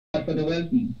not for the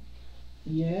wealthy.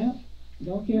 Yeah.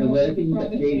 Don't care The how good wealthy the that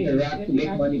product they is. interact If to the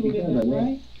make money attitude together. isn't Yeah.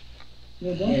 right,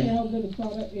 yeah, don't Yes. care how good the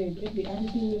product is. If the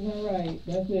attitude isn't right,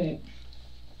 that's it.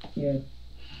 Yes.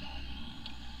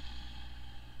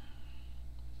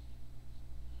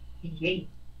 Hey.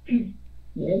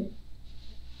 Yes.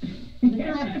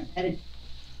 That is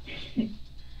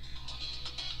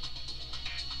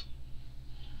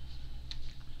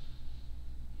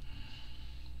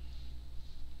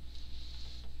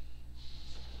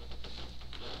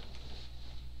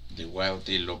The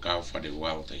wealthy look out for the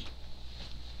wealthy.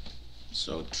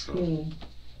 So true. True.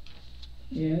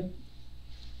 Yes.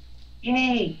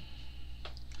 Yay.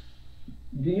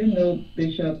 Do you know,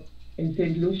 Bishop, in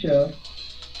St. Lucia,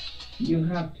 you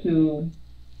have to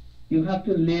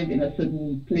live in a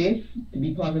certain place to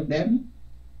be part of them.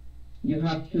 You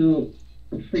have to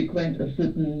frequent a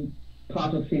certain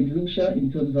part of St. Lucia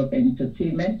in terms of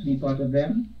entertainment to be part of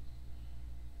them.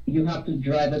 You have to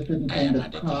drive a certain I kind am of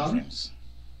at the car, conference.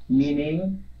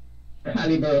 meaning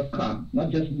caliber of car, not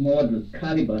just model,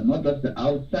 caliber, not just the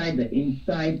outside, the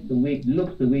inside, the way it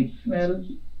looks, the way it smells.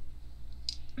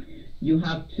 You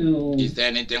have to. Is there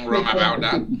anything wrong about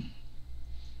that?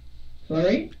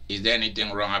 Sorry? Is there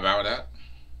anything wrong about that?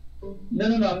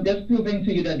 No. I'm just proving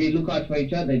to you that they look out for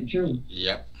each other. True.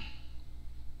 Yep.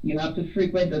 You have to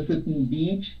frequent a certain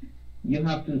beach. You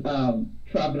have to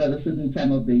travel at a certain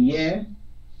time of the year.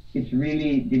 They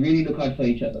really look out for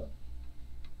each other.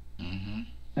 Mm-hmm.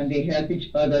 And they help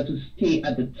each other to stay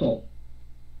at the top.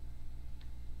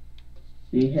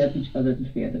 They help each other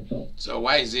to stay at the top. So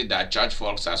why is it that church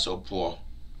folks are so poor?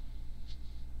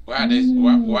 What is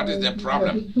the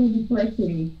problem? It's so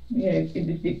depressing. Yeah, it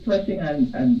is depressing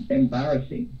and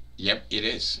embarrassing. Yep, it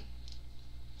is.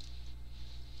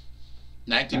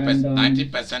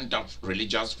 90% of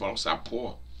religious folks are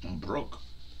poor and broke.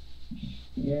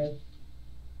 Yes.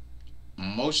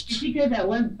 Most. Just because that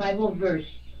one Bible verse.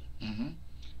 Mm-hmm.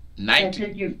 That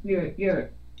says you're.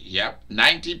 Yep.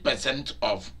 90%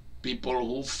 of people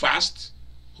who fast,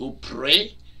 who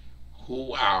pray,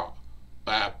 who are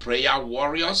prayer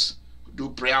warriors, who do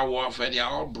prayer warfare, they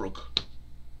are all broke.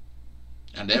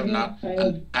 And they have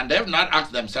they've not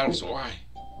asked themselves why.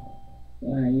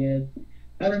 Yes.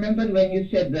 I remember when you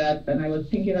said that, and I was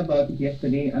thinking about it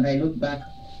yesterday, and I looked back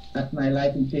at my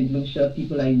life in St. Lucia,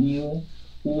 people I knew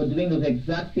who were doing those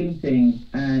exact same things,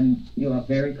 and you are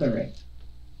very correct.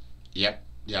 Yep,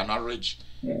 they are not rich.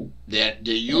 Yes.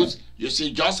 They use, you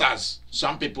see, just as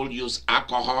some people use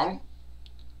alcohol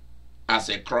as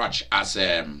a crutch, as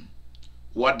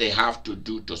what they have to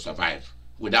do to survive.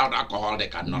 Without alcohol, they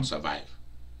cannot survive.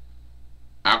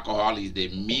 Alcohol is the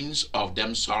means of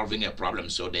them solving a problem,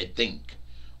 so they think.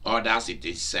 Others, it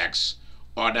is sex.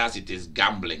 Others, it is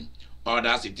gambling.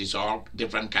 Others, it is all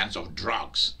different kinds of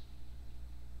drugs.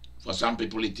 For some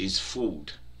people, it is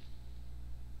food.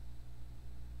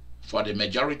 For the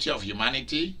majority of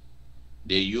humanity,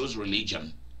 they use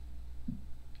religion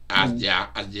as their,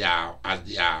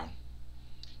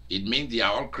 it means they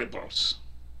are all cripples.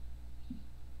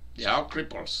 They are all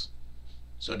cripples.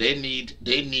 So they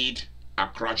need a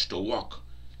crutch to walk.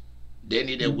 They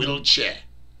need a wheelchair.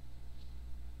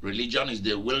 Religion is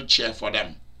the wheelchair for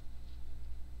them.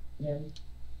 Yes.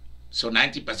 So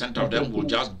 90% of them will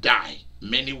just die.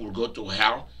 Many will go to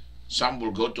hell. Some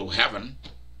will go to heaven,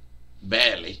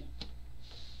 barely.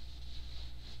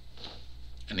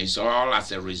 And it's all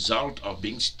as a result of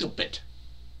being stupid,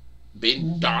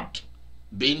 being taught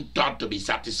to be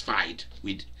satisfied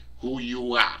with who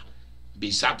you are,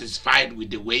 be satisfied with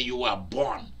the way you are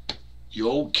born.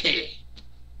 You're okay.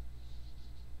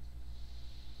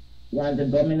 While the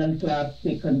dominant class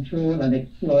take control and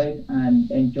exploit and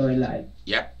enjoy life.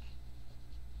 Yep.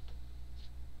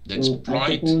 They So exploit.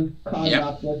 I suppose Karl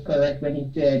Marx was correct when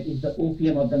he said it's the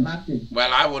opium of the masses.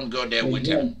 Well, I won't go there with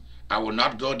him. I will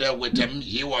not go there with him.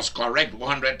 He was correct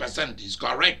 100%. He's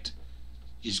correct.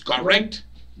 He's correct.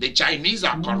 The Chinese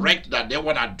are correct that they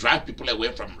want to drive people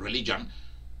away from religion.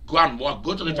 Go and work.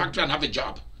 Go to the factory and have a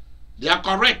job. They are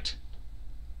correct.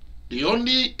 The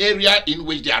only area in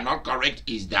which they are not correct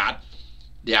is that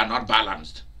they are not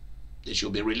balanced. There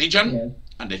should be religion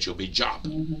and there should be job.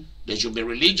 There should be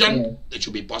religion. There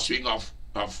should be pursuing of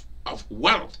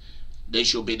wealth. There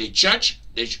should be the church.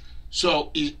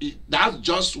 So that's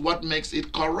just what makes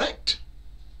it correct.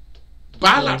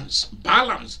 Balance.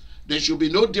 Balance. There should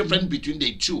be no difference between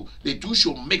the two. The two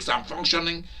should mix and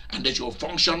functioning, and they should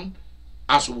function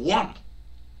as one.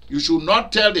 You should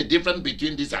not tell the difference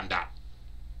between this and that.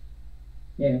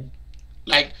 Yes.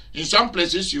 Like in some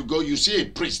places you go, you see a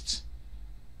priest,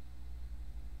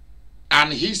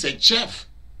 and he's a chef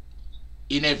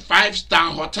in a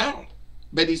 5-star hotel.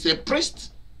 but he's a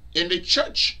priest in the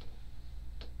church.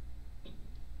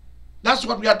 That's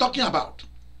what we are talking about.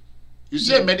 You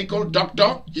see a medical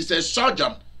doctor, he's a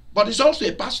surgeon, but he's also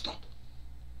a pastor.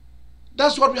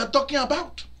 That's what we are talking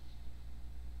about.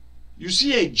 You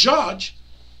see a judge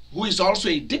who is also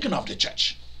a deacon of the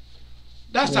church.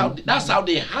 That's how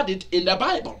they had it in the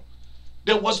Bible.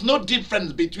 There was no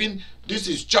difference between this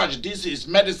is church, this is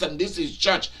medicine, this is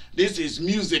church, this is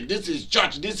music, this is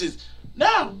church, this is...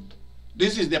 No.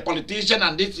 This is the politician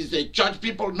and this is the church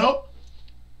people. No.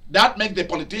 That makes the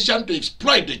politician to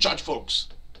exploit the church folks.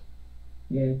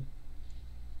 Yes.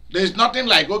 There's nothing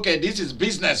like, okay, this is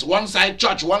business, one side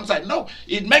church, one side. No.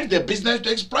 It makes the business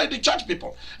to exploit the church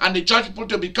people and the church people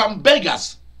to become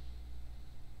beggars.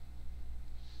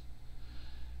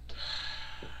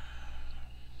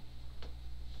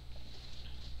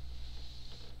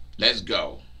 Let's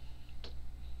go.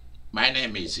 My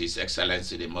name is His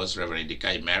Excellency the Most Reverend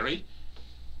Idika Imeri,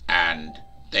 and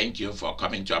thank you for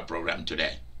coming to our program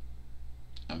today.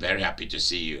 I'm very happy to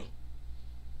see you.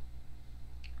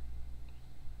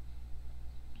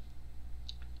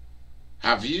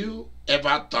 Have you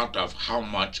ever thought of how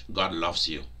much God loves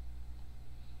you?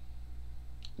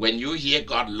 When you hear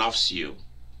God loves you,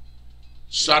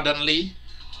 suddenly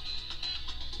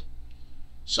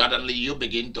you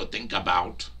begin to think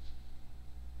about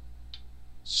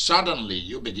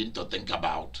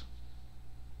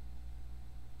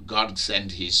God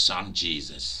sent his son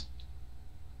Jesus.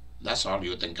 That's all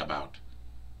you think about.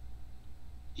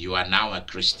 You are now a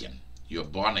Christian. You're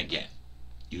born again.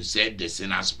 You said the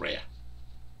sinner's prayer.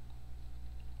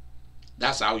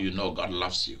 That's how you know God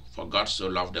loves you. For God so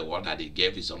loved the world that he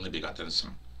gave his only begotten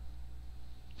son.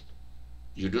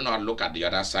 You do not look at the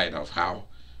other side of how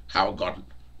God,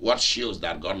 what shows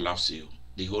that God loves you.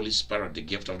 The Holy Spirit, the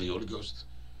gift of the Holy Ghost.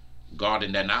 God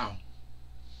in the now.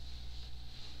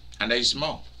 And there is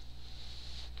more.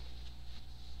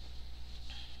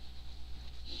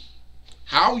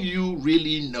 How you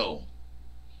really know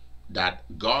that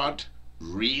God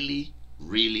really,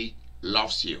 really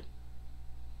loves you.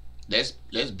 Let's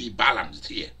be balanced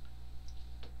here.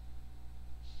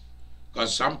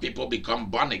 Because some people become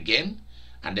born again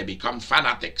and they become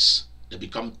fanatics. They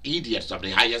become idiots of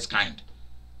the highest kind.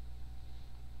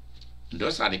 And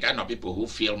those are the kind of people who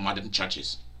fill modern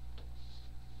churches.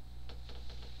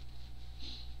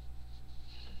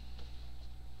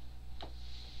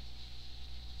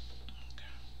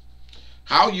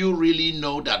 How you really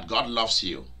know that God loves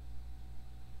you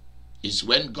is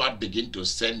when God begins to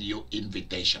send you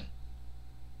invitation.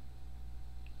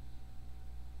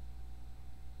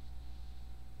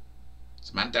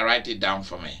 Samantha, write it down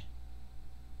for me.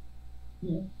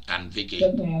 Yes. And Vicky,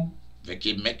 Okay.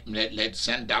 Vicky, let's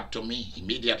send that to me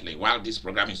immediately while this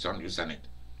program is on. You send it.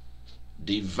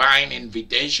 Divine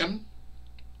invitation,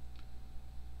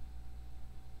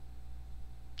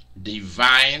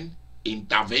 divine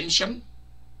intervention,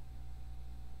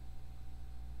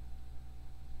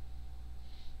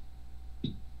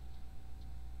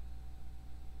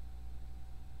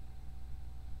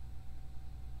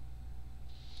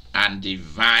 and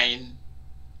divine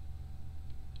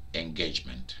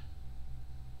engagement.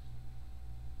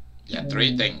 There are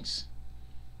three things: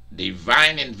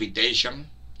 divine invitation,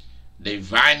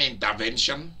 divine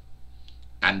intervention,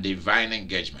 and divine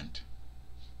engagement.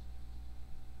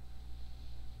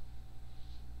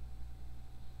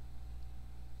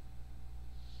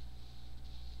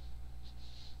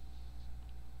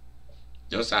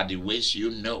 Those are the ways you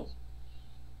know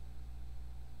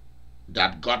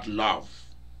that God love,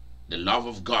 the love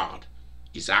of God,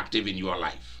 is active in your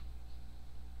life.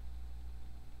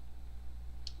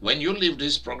 When you leave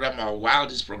this program or while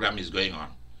this program is going on,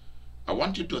 I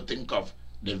want you to think of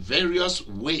the various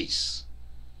ways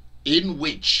in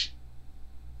which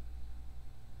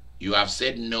you have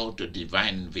said no to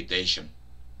divine invitation,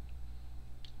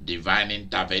 divine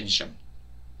intervention,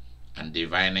 and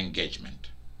divine engagement,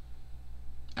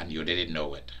 and you didn't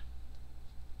know it.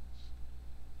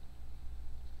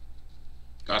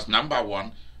 Because number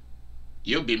one,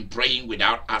 you've been praying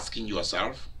without asking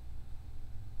yourself,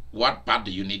 what part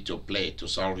do you need to play to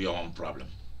solve your own problem?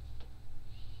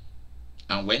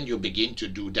 And when you begin to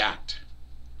do that,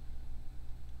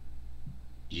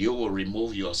 you will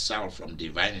remove yourself from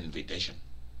divine invitation.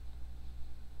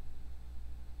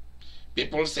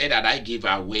 People say that I give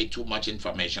away too much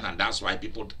information and that's why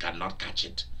people cannot catch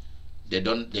it. They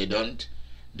don't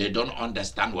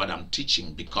understand what I'm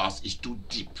teaching because it's too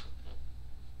deep.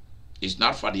 It's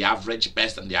not for the average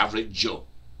person, the average Joe.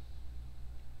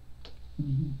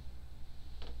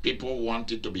 People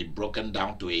want it to be broken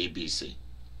down to ABC.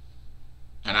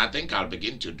 And I think I'll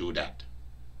begin to do that.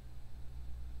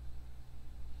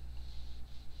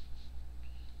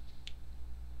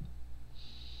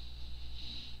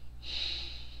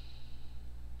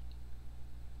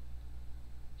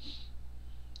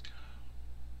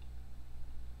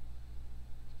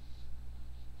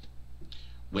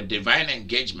 With divine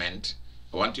engagement,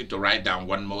 I want you to write down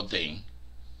one more thing.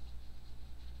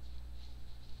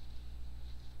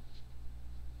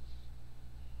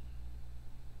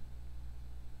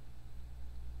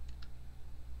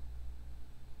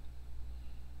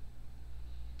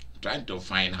 Trying to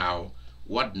find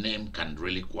what name can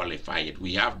really qualify it.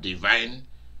 We have divine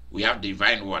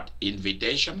what?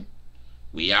 Invitation.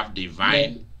 We have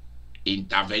divine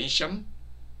intervention.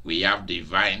 We have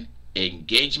divine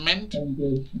engagement.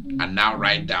 And now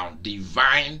write down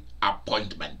divine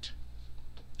appointment.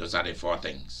 Those are the four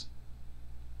things.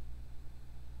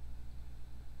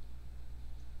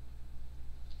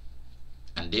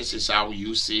 And this is how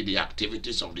you see the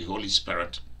activities of the Holy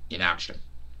Spirit in action.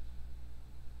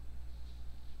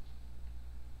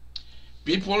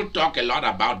 People talk a lot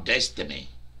about destiny.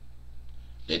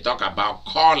 They talk about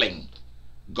calling.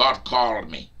 God called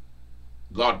me.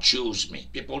 God chose me.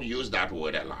 People use that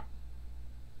word a lot.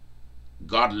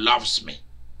 God loves me.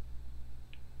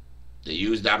 They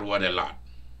use that word a lot.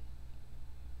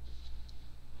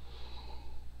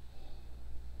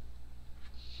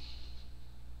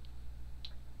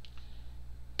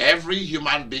 Every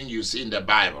human being you see in the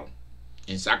Bible,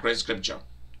 in sacred scripture,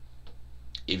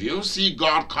 if you see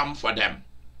God come for them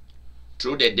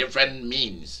through the different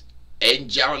means,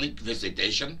 angelic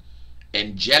visitation,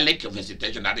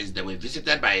 that is, they were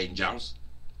visited by angels,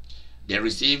 they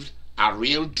received a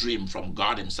real dream from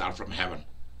God himself from heaven.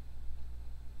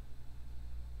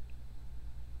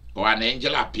 Or an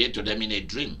angel appeared to them in a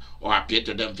dream, or appeared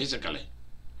to them physically.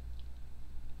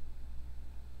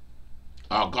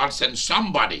 Or God sent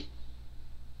somebody.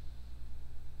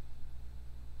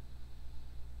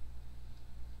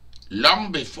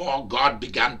 Long before God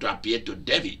began to appear to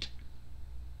David,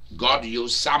 God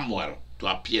used Samuel to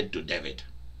appear to David.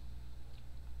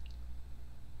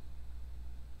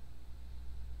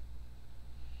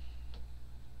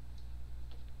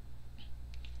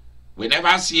 We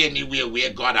never see anywhere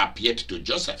where God appeared to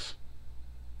Joseph.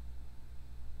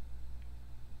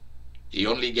 He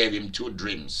only gave him 2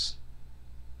 dreams,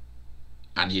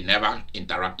 and he never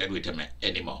interacted with him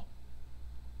anymore.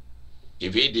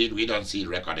 If he did, we don't see it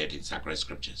recorded in sacred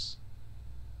scriptures.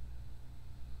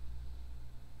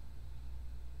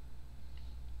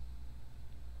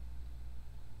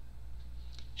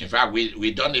 In fact,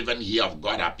 we don't even hear of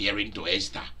God appearing to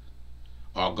Esther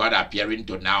or God appearing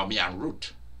to Naomi and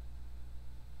Ruth.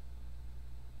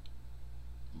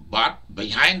 But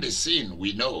behind the scene,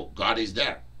 we know God is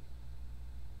there.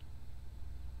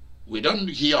 We don't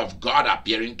hear of God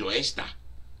appearing to Esther,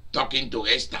 talking to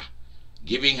Esther,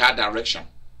 giving her direction.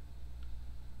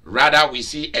 Rather, we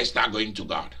see Esther going to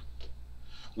God.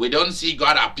 We don't see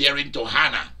God appearing to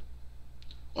Hannah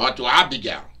or to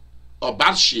Abigail or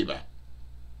Bathsheba,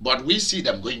 but we see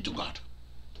them going to God.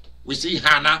 We see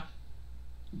Hannah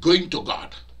going to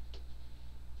God.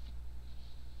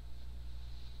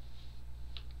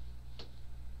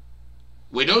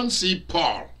 We don't see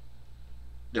Paul,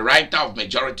 the writer of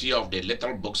majority of the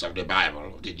little books of the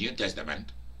Bible, of the New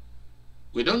Testament.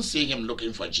 We don't see him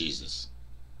looking for Jesus.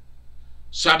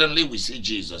 Suddenly we see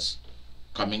Jesus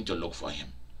coming to look for him.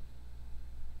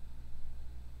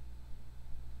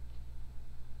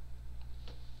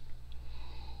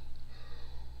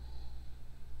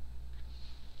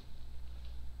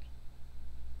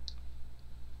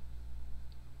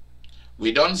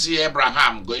 We don't see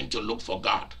Abraham going to look for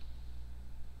God,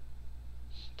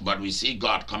 but we see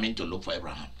God coming to look for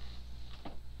Abraham.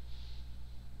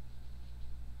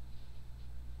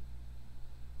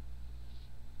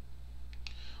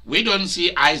 We don't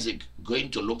see Isaac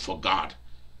going to look for God,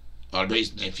 although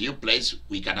in a few places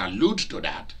we can allude to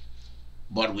that,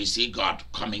 but we see God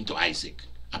coming to Isaac,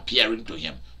 appearing to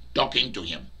him, talking to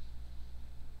him.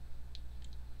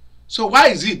 So why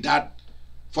is it that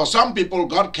for some people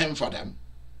God came for them,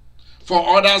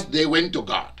 for others they went to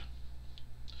God,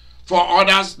 for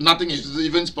others nothing is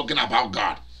even spoken about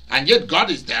God, and yet God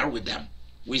is there with them?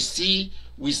 We see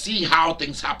how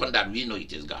things happen that we know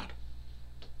it is God.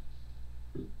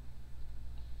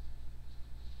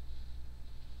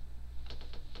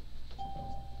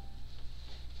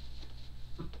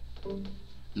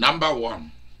 Number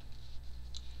one,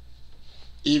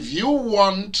 if you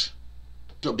want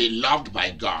to be loved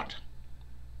by God,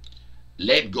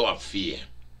 let go of fear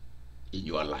in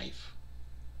your life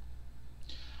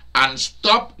and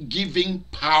stop giving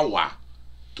power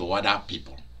to other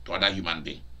people, to other human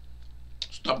beings.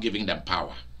 Stop giving them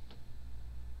power.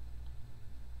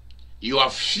 Your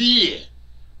fear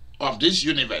of this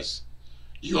universe,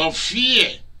 your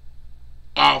fear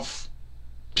of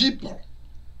people,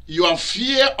 your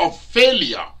fear of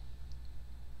failure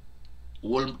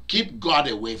will keep God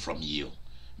away from you.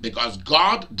 Because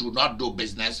God do not do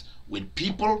business with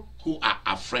people who are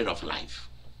afraid of life,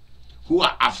 who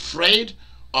are afraid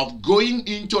of going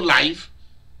into life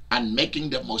and making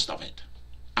the most of it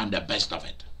and the best of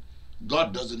it.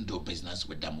 God doesn't do business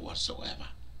with them whatsoever.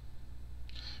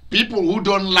 People who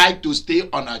don't like to stay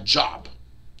on a job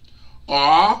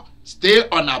or stay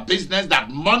on a business that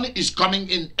money is coming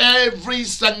in every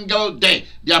single day.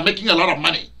 They are making a lot of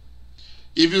money.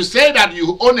 If you say that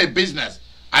you own a business,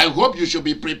 I hope you should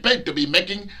be prepared to be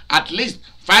making at least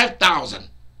 5,000,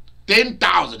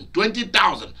 10,000,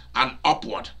 20,000 and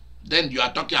upward. Then you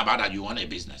are talking about that you own a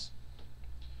business.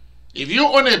 If you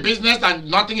own a business and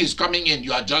nothing is coming in,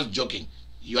 you are just joking.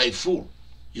 You are a fool.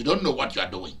 You don't know what you are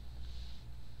doing.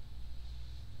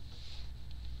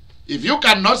 If you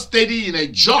cannot study in a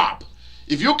job,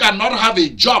 if you cannot have a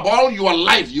job all your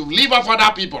life, you live off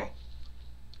other people,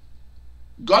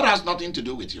 God has nothing to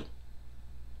do with you.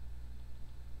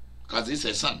 Because it's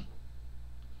a sin.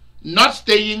 Not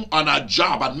staying on a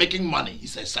job and making money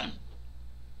is a sin.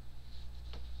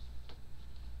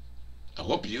 I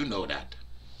hope you know that.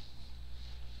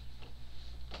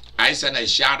 I send a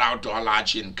shout out to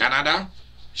Olachi in Canada,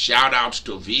 shout out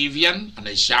to Vivian, and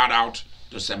a shout out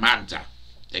to Samantha.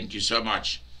 Thank you so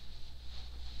much.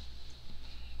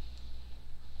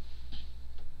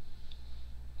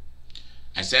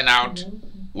 I send out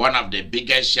one of the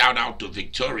biggest shout out to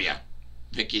Victoria.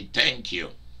 Vicky, thank you.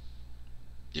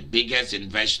 The biggest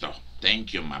investor.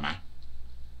 Thank you, Mama.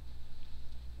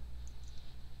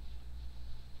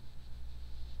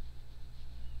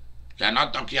 We are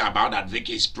not talking about that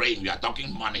Vicky is praying. We are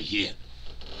talking money here.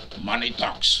 Money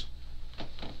talks.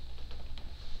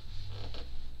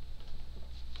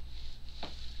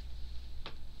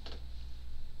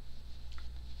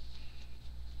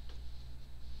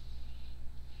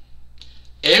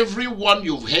 Everyone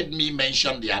you've heard me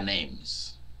mention their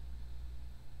names,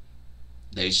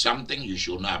 there is something you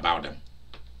should know about them.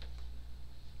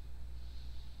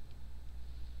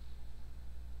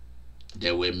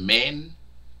 They were men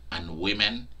and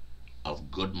women of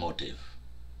good motive.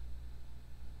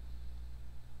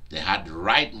 They had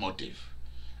right motive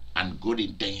and good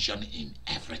intention in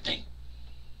everything.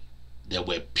 They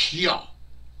were pure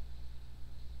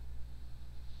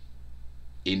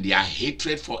in their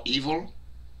hatred for evil,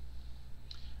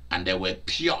 and they were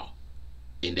pure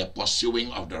in the pursuing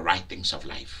of the right things of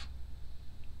life.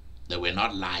 They were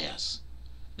not liars.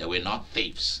 They were not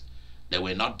thieves. They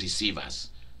were not deceivers.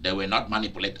 They were not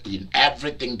manipulated in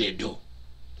everything they do,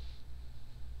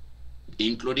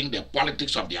 including the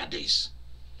politics of their days.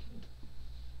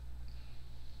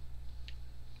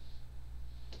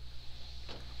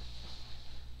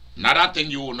 Another thing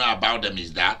you will know about them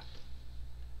is that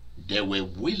they were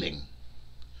willing.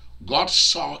 God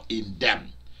saw in them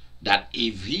that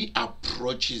if he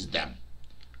approaches them,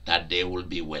 that they will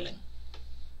be willing.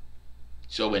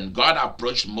 So when God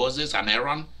approached Moses and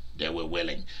Aaron, they were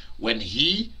willing. When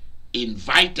he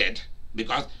invited,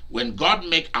 because when God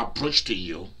make approach to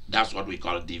you, that's what we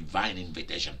call divine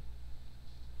invitation.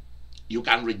 You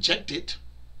can reject it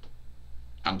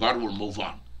and God will move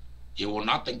on. He will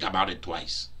not think about it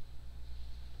twice.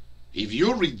 If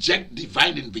you reject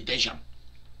divine invitation,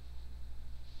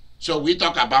 so we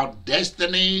talk about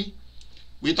destiny,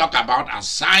 we talk about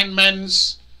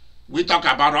assignments, we talk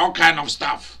about all kind of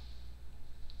stuff.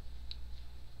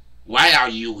 Why are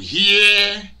you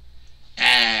here?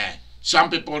 Some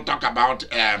people talk about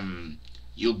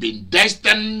you've been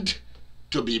destined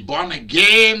to be born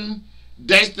again,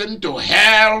 destined to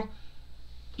hell.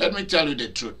 Let me tell you the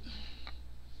truth.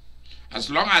 As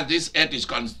long as this earth is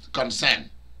concerned,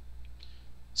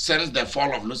 since the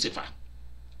fall of Lucifer,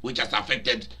 which has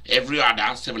affected every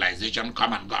other civilization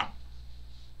come and gone,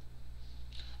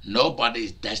 nobody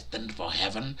is destined for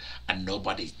heaven and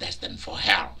nobody is destined for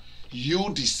hell.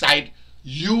 You decide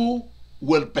you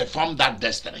will perform that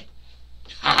destiny.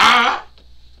 Ha ha!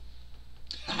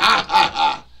 Ha ha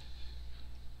ha!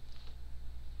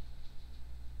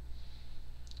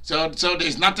 So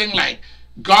there's nothing like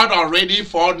God already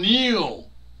foreknew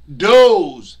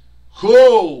those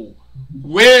who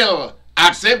will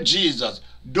accept Jesus,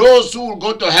 those who will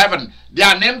go to heaven.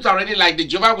 Their names already, like the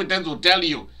Jehovah's Witnesses will tell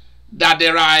you, that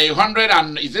there are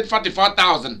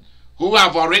 144,000 who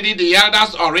have already, the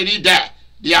elders already there.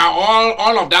 They are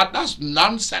all of that. That's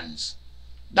nonsense.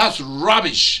 That's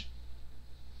rubbish.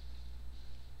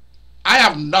 I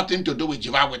have nothing to do with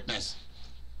Jehovah's Witnesses.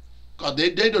 Because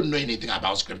they don't know anything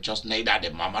about scriptures, neither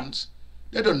the Mormons.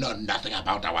 They don't know nothing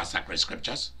about our sacred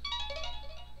scriptures.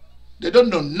 They don't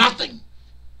know nothing.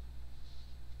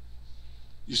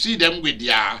 You see them with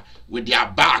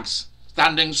their bags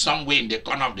standing somewhere in the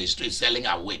corner of the street selling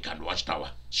a wick and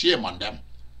watchtower. Shame on them.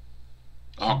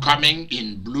 Or coming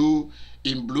in blue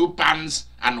pants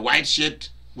and white shirt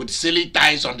with silly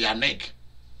ties on their neck,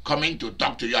 coming to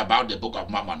talk to you about the Book of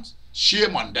Mormon.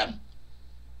 Shame on them.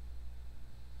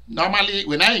 Normally,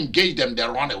 when I engage them, they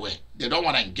run away. They don't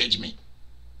want to engage me.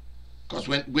 Because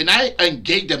when I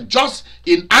engage them just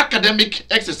in academic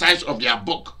exercise of their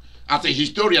book, as a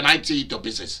historian, I tear it to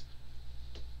pieces.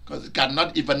 Because it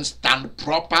cannot even stand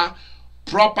proper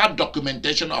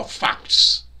documentation of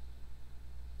facts.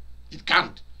 It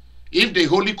can't. If the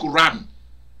Holy Quran,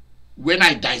 when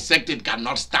I dissect it,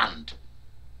 cannot stand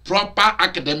proper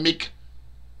academic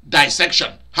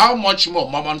dissection, how much more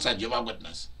Mormons and Jehovah's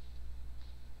Witnesses?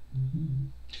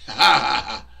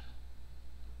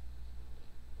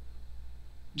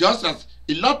 Just as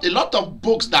a lot of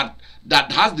books that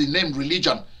has the name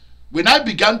religion, when I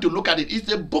began to look at it, it's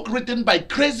a book written by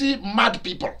crazy, mad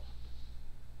people.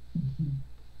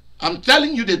 I'm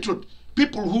telling you the truth.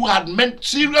 People who had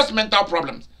serious mental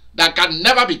problems that can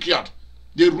never be cured.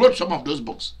 They wrote some of those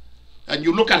books. And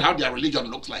you look at how their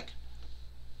religion looks like.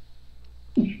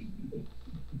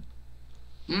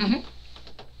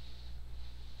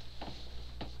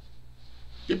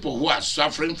 People who are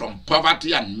suffering from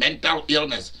poverty and mental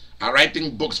illness are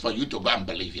writing books for you to go and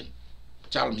believe in.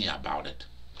 Tell me about it.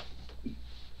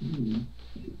 And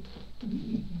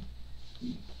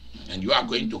you are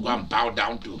going to go and bow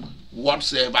down to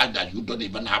whatsoever that you don't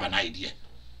even have an idea.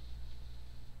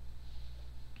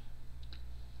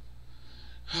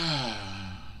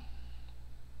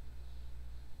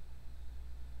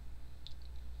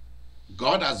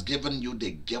 God has given you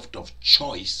the gift of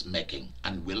choice making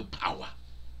and willpower.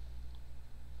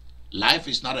 Life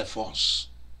is not a force.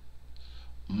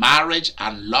 Marriage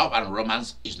and love and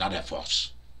romance is not a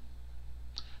force.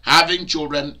 Having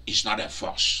children is not a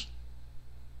force.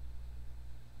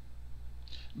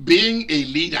 Being a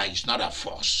leader is not a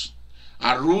force.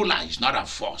 A ruler is not a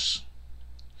force.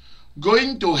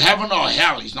 Going to heaven or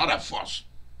hell is not a force.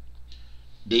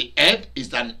 The earth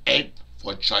is an earth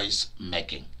for choice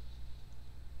making.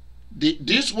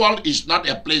 This world is not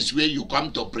a place where you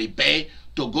come to prepare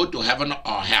to go to heaven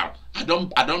or hell. I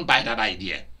don't buy that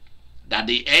idea. That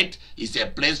the earth is a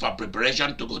place for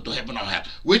preparation to go to heaven or hell.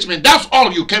 Which means that's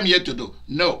all you came here to do.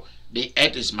 No, the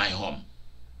earth is my home.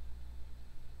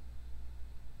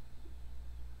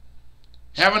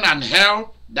 Heaven and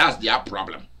hell, that's their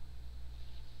problem.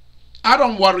 I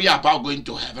don't worry about going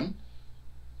to heaven.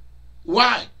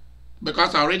 Why?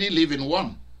 Because I already live in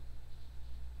one.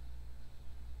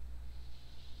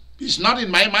 It's not in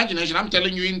my imagination. I'm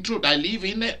telling you in truth. I live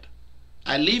in it.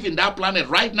 I live in that planet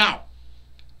right now.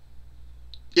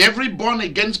 Every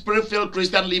born-again, spirit-filled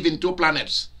Christian lives in 2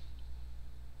 planets.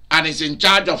 And is in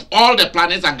charge of all the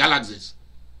planets and galaxies.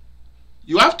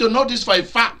 You have to know this for a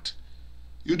fact.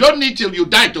 You don't need till you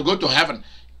die to go to heaven.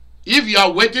 If you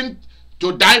are waiting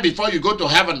to die before you go to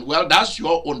heaven, well, that's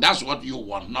your own. That's what you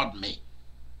want, not me.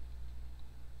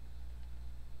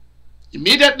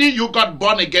 Immediately you got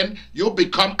born again, you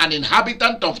become an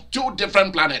inhabitant of 2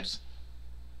 different planets.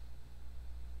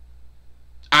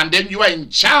 And then you are in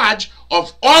charge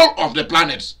of all of the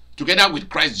planets together with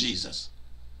Christ Jesus.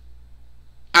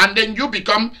 And then you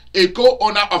become a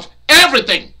co-owner of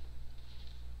everything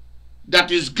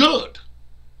that is good.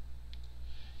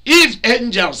 If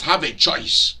angels have a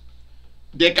choice,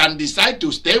 they can decide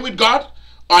to stay with God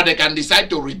or they can decide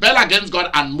to rebel against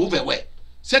God and move away.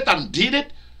 Satan did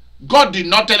it. God did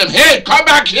not tell him, hey, come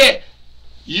back here,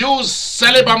 you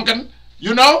silly bumpkin,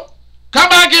 you know, come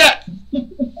back here.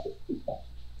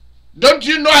 Don't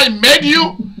you know I made you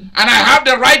and I have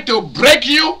the right to break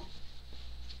you?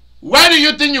 Why do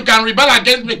you think you can rebel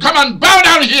against me? Come and bow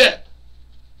down here.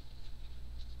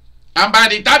 And by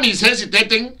the time he's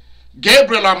hesitating,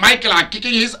 Gabriel or Michael are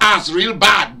kicking his ass real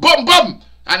bad. Boom, boom.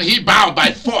 And he bowed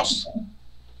by force.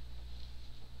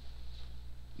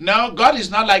 No, God is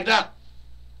not like that.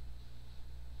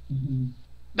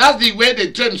 That's the way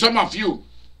they train some of you.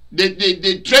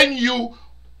 They train you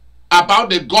about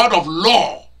the God of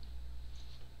law.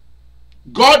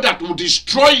 God that will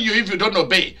destroy you if you don't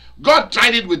obey. God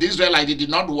tried it with Israel and it did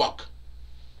not work.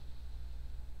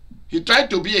 He tried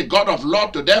to be a God of law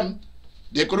to them.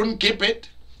 They couldn't keep it.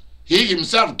 He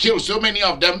himself killed so many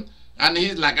of them. And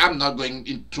he's like, I'm not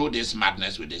going through this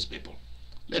madness with these people.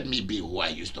 Let me be who I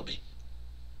used to be.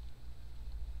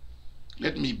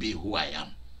 Let me be who I am.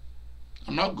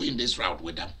 I'm not going this route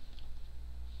with them.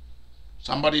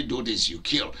 Somebody do this, you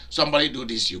kill. Somebody do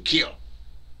this, you kill.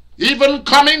 Even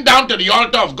coming down to the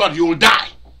altar of God, you will die.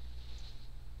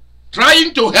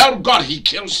 Trying to help God, he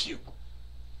kills you.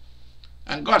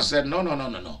 And God said, no, no, no,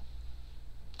 no, no.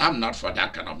 I'm not for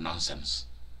that kind of nonsense.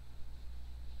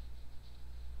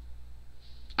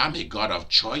 I'm a God of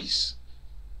choice.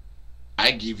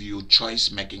 I give you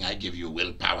choice making. I give you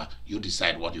willpower. You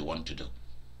decide what you want to do.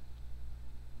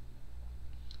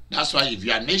 That's why if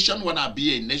your nation want to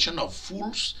be a nation of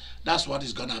fools, that's what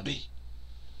it's going to be.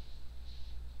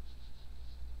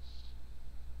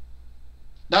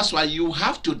 That's why you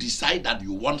have to decide that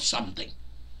you want something.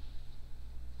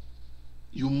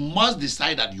 You must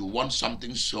decide that you want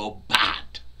something so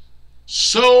bad.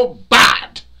 So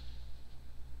bad.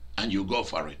 And you go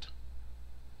for it.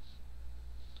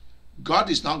 God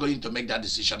is not going to make that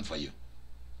decision for you.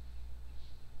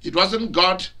 It wasn't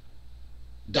God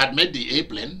that made the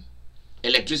airplane,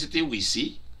 electricity we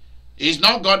see. It's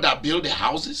not God that built the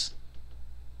houses.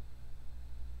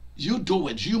 You do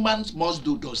it. Humans must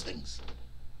do those things.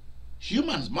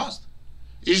 Humans must.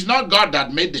 It's not God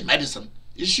that made the medicine.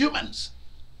 It's humans.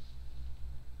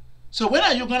 So when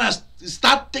are you going to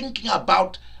start thinking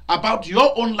about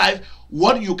your own life,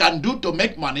 what you can do to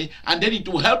make money, and then it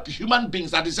will help human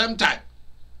beings at the same time?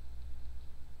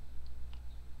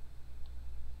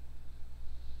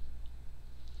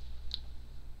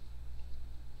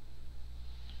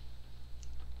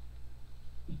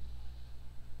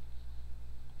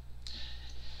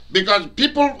 Because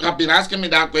people have been asking me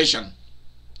that question.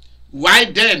 Why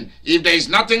then, if there is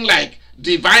nothing like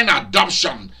divine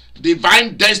adoption,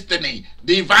 divine destiny,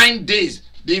 divine this,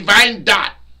 divine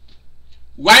that,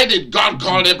 why did God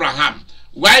call Abraham?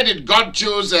 Why did God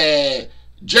choose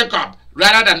Jacob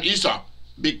rather than Esau?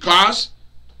 Because,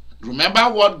 remember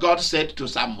what God said to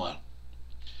Samuel.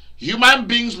 Human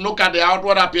beings look at the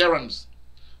outward appearance,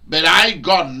 but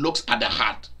God, looks at the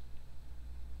heart.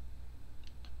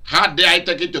 How dare I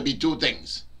take it to be two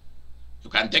things? You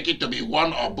can take it to be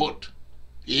one or both.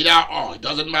 Either or, it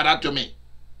doesn't matter to me.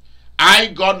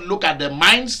 God, look at the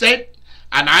mindset,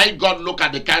 and God, look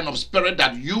at the kind of spirit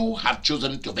that you have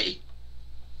chosen to be.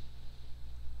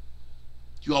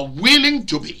 You are willing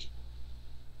to be.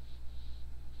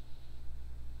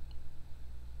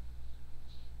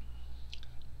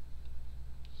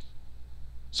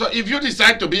 So if you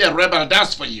decide to be a rebel,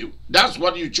 that's for you. That's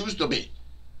what you choose to be.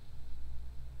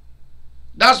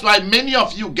 That's why many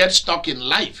of you get stuck in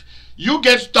life. You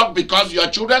get stuck because your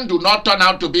children do not turn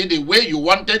out to be the way you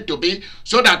wanted to be,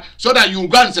 so that you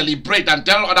go and celebrate and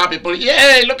tell other people,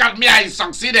 "Hey, look at me, I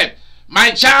succeeded.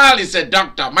 My child is a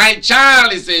doctor. My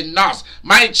child is a nurse.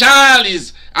 My child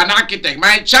is an architect.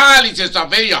 My child is a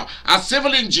surveyor, a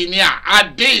civil engineer,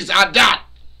 a this, a that."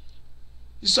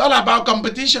 It's all about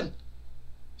competition.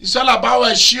 It's all about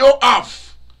a show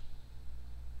off.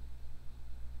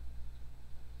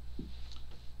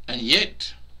 And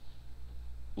yet,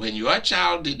 when your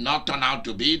child did not turn out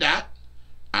to be that,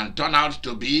 and turn out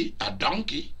to be a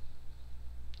donkey,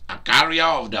 a carrier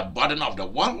of the burden of the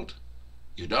world,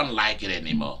 you don't like it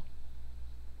anymore.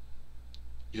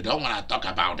 You don't want to talk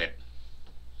about it.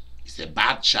 It's a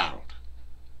bad child.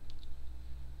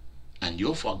 And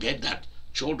you forget that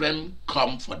children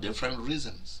come for different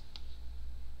reasons.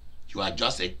 You are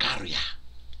just a carrier.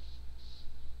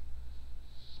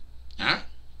 Huh?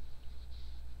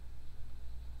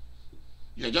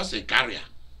 You're just a carrier.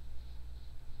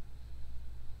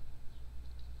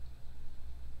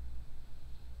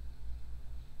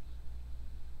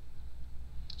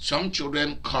 Some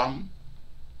children come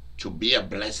to be a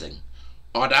blessing.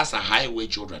 Others are highway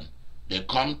children. They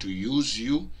come to use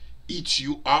you, eat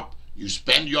you up, you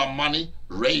spend your money,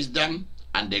 raise them,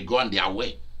 and they go on their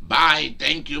way. Bye,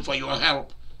 thank you for your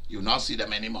help. You not see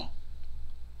them anymore.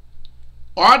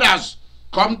 Others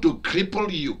come to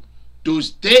cripple you, to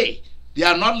stay. They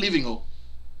are not living. Oh,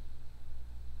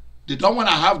 they don't want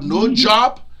to have no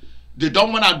job. They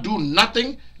don't want to do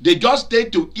nothing. They just stay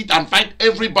to eat and fight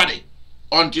everybody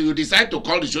until you decide to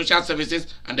call the social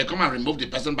services and they come and remove the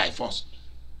person by force.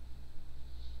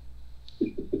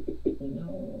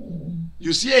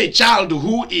 You see a child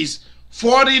who is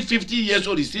 40, 50 years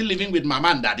old is still living with mama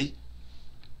and daddy.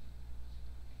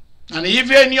 And if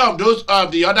any of those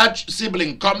of the other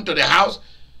siblings come to the house,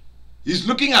 he's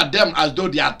looking at them as though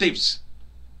they are thieves.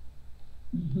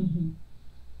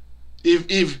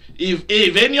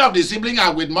 If any of the siblings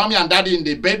are with mommy and daddy in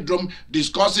the bedroom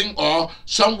discussing, or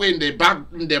somewhere in the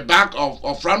back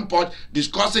of front porch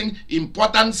discussing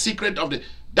important secret of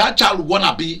that child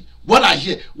wanna be, what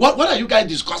are you guys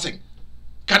discussing?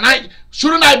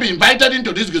 Shouldn't I be invited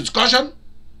into this discussion?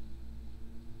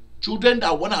 Children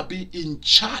that wanna be in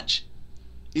charge,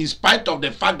 in spite of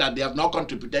the fact that they have not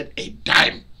contributed a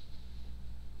dime.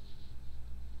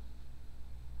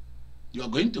 You are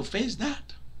going to face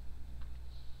that.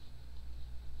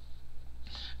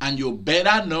 And you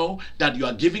better know that you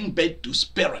are giving birth to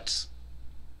spirits.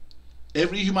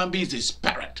 Every human being is a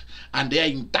spirit. And they are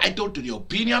entitled to their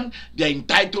opinion. They are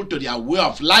entitled to their way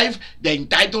of life. They are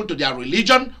entitled to their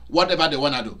religion. Whatever they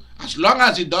want to do. As long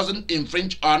as it doesn't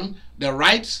infringe on the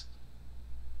rights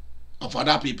of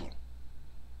other people,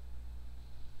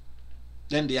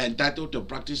 then they are entitled to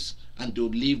practice and to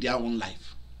live their own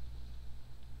life.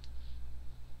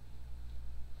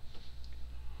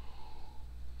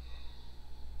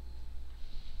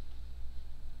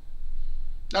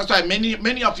 That's why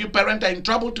many of you parents are in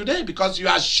trouble today, because you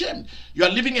are ashamed. You are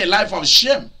living a life of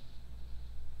shame.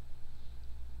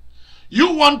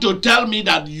 You want to tell me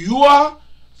that your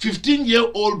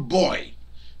 15-year-old boy,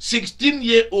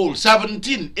 16-year-old,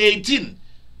 17, 18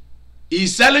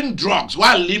 is selling drugs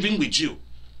while living with you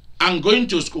and going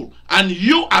to school, and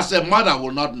you as a mother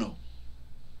will not know?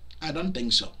 I don't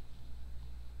think so.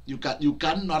 You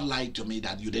cannot lie to me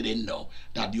that you didn't know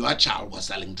that your child was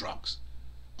selling drugs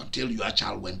until your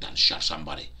child went and shot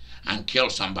somebody and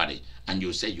killed somebody, and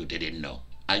you say you didn't know.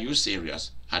 Are you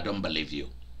serious? I don't believe you.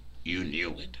 You knew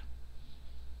it.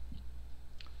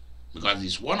 Because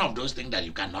it's one of those things that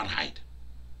you cannot hide.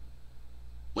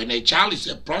 When a child is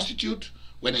a prostitute,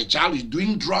 when a child is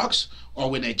doing drugs, or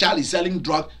when a child is selling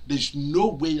drugs, there's no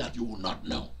way that you will not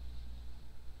know.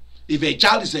 If a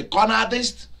child is a con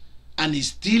artist and is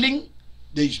stealing,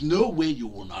 there's no way you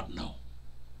will not know.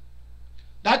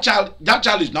 That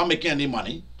child is not making any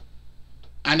money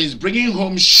and is bringing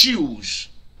home shoes,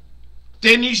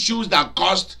 tennis shoes that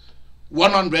cost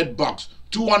 $100,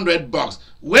 $200.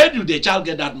 Where do the child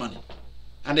get that money?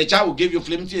 And the child will give you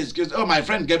flimsy excuse. Oh, my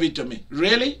friend gave it to me.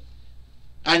 Really?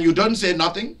 And you don't say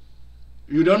nothing?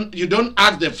 You don't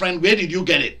ask the friend, where did you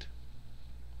get it?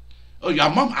 Oh,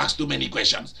 your mom asked too many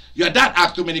questions. Your dad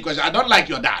asked too many questions. I don't like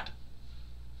your dad.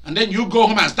 And then you go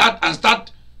home and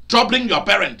start troubling your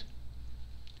parent.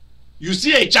 You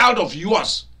see a child of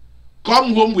yours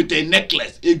come home with a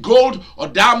necklace, a gold or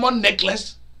diamond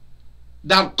necklace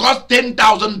that cost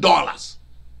 $10,000,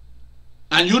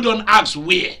 and you don't ask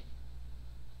where.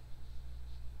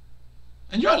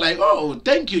 And you're like, oh,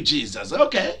 thank you, Jesus.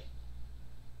 Okay.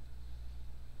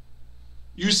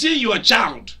 You see your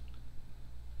child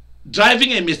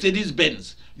driving a Mercedes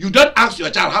Benz. You don't ask your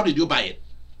child, how did you buy it?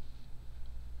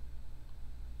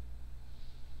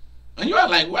 And you are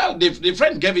like, well, the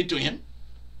friend gave it to him.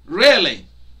 Really?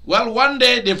 Well, one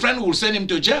day the friend will send him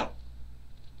to jail.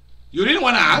 You didn't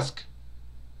want to ask?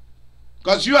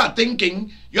 Because you are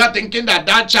thinking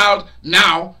that child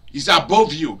now is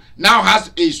above you, now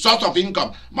has a source of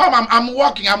income. Mom, I'm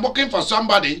working for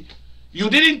somebody. You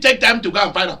didn't take time to go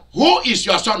and find out, who is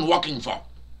your son working for?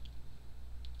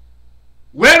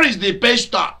 Where is the pay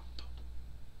stop?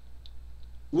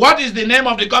 What is the name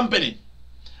of the company?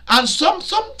 And some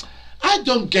I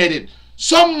don't get it.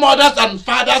 Some mothers and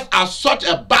fathers are such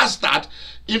a bastard.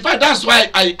 In fact, that's why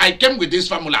I came with this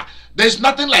formula. There's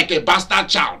nothing like a bastard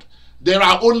child. There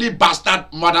are only bastard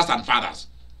mothers and fathers.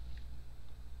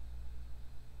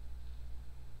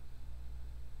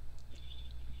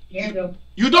 Yeah,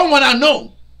 you don't want to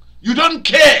know. You don't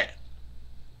care.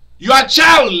 Your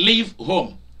child leave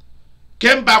home,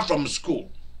 came back from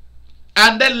school,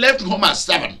 and then left home at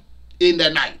 7 in the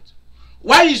night.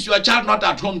 Why is your child not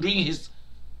at home doing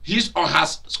his or her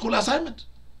school assignment?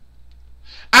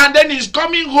 And then he's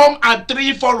coming home at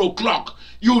 3, 4 o'clock.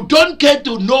 You don't care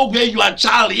to know where your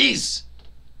child is.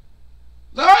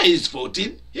 No, he's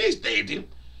 14, he's 13,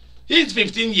 he's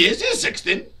 15 years, he's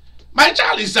 16. My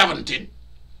child is 17.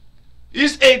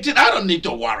 He's 18, I don't need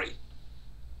to worry.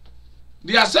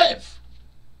 They are safe.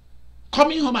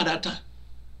 Coming home at that time.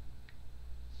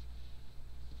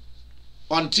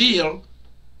 Until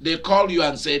they call you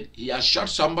and said, he has shot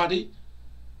somebody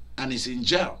and is in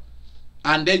jail.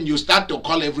 And then you start to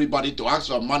call everybody to ask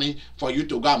for money for you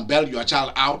to go and bail your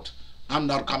child out. I'm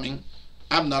not coming.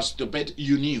 I'm not stupid.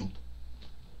 You knew.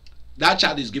 That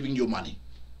child is giving you money.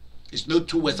 There's no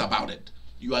two ways about it.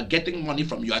 You are getting money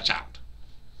from your child.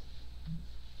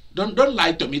 Don't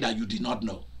lie to me that you did not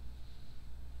know.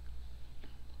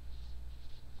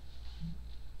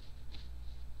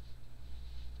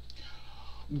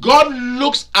 God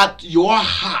looks at your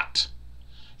heart.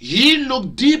 He looks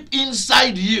deep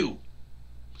inside you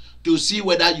to see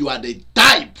whether you are the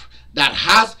type that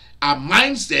has a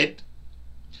mindset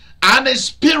and a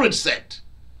spirit set.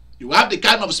 You have the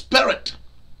kind of spirit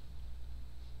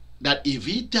that if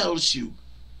he tells you,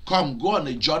 come, go on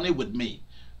a journey with me,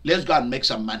 let's go and make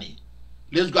some money,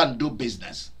 let's go and do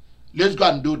business, let's go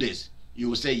and do this, you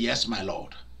will say, yes, my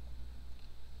Lord.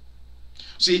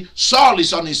 See, Saul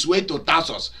is on his way to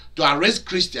Tarsus to arrest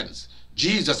Christians.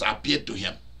 Jesus appeared to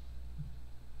him.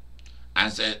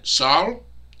 and say, Saul,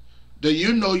 do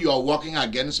you know you are working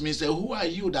against me? Say, who are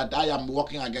you that I am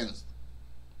working against?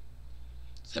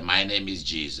 Say, my name is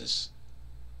Jesus.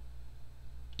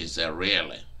 He said,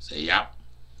 really? Say, yep.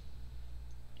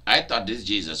 I thought this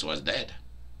Jesus was dead.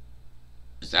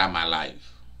 He said, I'm alive.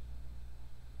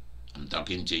 I'm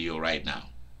talking to you right now.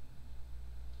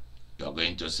 You're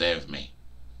going to save me.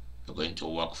 You're going to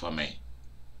work for me.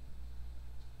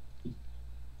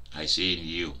 I see in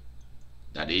you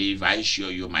that if I show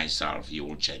you myself, you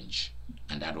will change.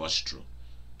 And that was true.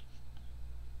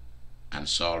 And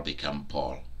Saul became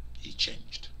Paul. He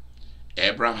changed.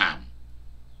 Abraham,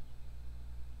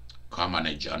 come on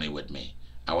a journey with me.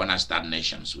 I want to start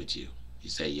nations with you. He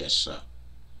said, yes, sir.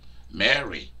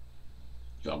 Mary,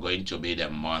 you are going to be the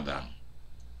mother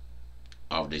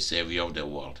of the Savior of the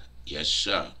world. Yes,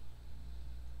 sir.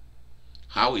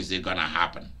 How is it going to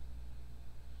happen?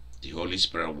 The Holy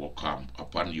Spirit will come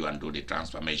upon you and do the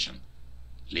transformation.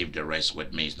 Leave the rest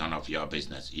with me. It's none of your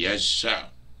business. Yes, sir.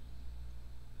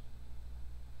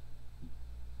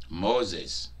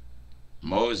 Moses,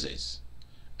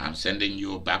 I'm sending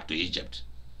you back to Egypt.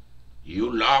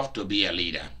 You love to be a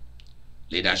leader.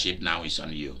 Leadership now is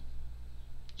on you.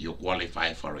 You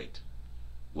qualify for it.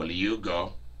 Will you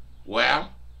go?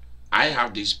 Well, I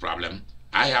have this problem.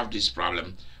 I have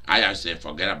said,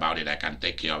 forget about it. I can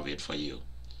take care of it for you.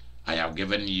 I have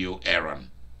given you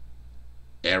Aaron.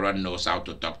 Aaron knows how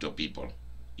to talk to people.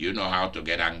 You know how to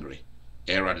get angry.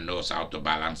 Aaron knows how to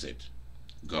balance it.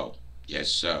 Go. Yes,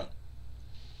 sir.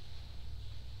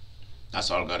 That's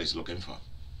all God is looking for.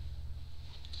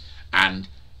 And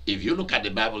if you look at the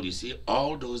Bible, you see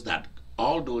all those that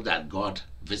God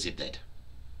visited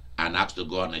and asked to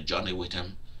go on a journey with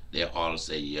him, they all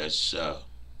say, yes, sir.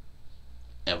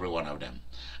 Every one of them.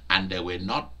 And they were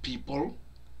not people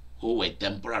who were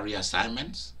temporary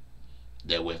assignments.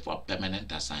 They were for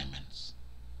permanent assignments.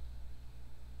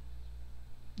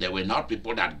 They were not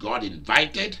people that God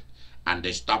invited and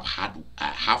they stopped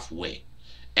halfway.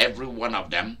 Every one of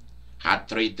them had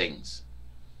three things.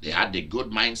 They had the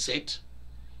good mindset,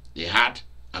 they had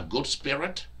a good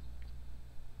spirit,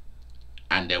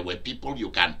 and there were people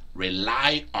you can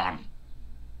rely on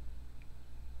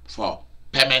for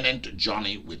permanent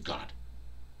journey with God.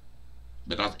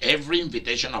 Because every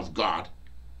invitation of God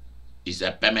is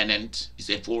a permanent, it's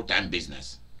a full-time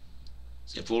business.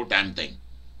 It's a full-time thing.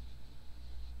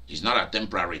 It's not a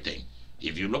temporary thing.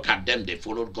 If you look at them, they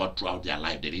followed God throughout their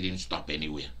life. They didn't stop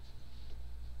anywhere.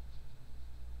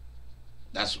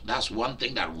 That's one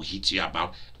thing that will hit you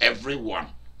about everyone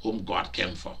whom God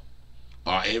came for,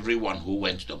 or everyone who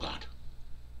went to God.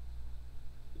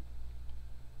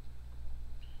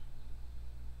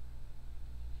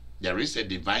 There is a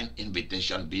divine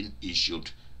invitation being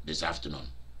issued this afternoon.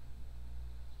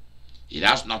 It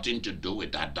has nothing to do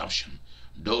with adoption.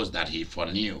 Those that he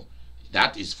foreknew,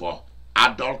 that is for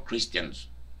adult Christians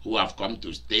who have come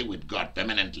to stay with God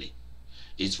permanently.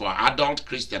 It's for adult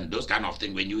Christians, those kind of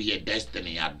things. When you hear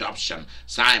destiny, adoption,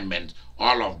 assignment,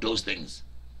 all of those things,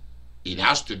 it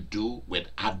has to do with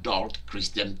adult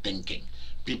Christian thinking.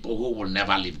 People who will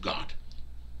never leave God.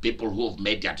 People who have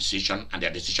made their decision and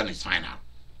their decision is final.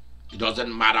 It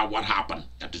doesn't matter what happened,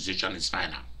 their decision is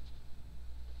final.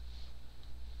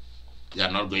 They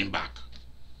are not going back.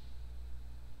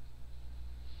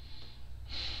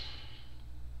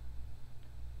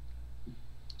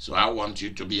 So I want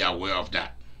you to be aware of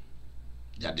that.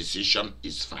 Their decision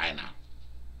is final.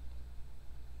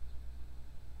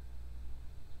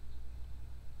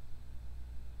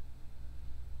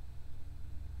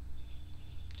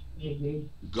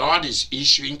 God is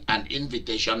issuing an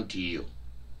invitation to you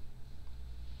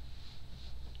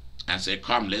and say,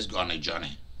 come, let's go on a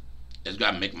journey. Let's go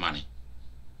and make money.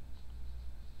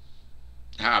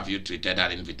 How have you treated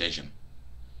that invitation?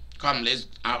 Come,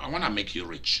 I want to make you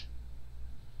rich.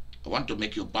 I want to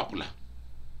make you popular.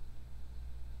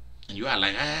 And you are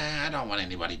like, I don't want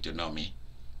anybody to know me.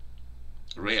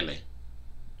 Really?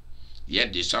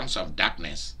 Yet the sons of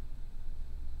darkness,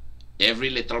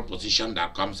 every little position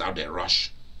that comes out, they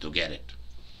rush to get it.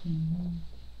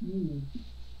 Mm-hmm.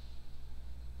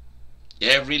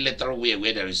 Every little way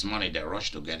where there is money, they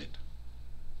rush to get it.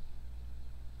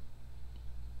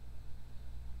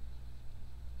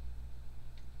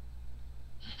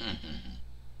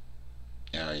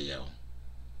 Yeah.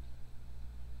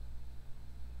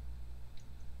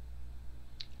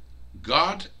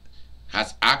 God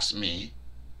has asked me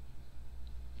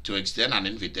to extend an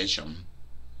invitation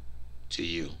to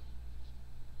you.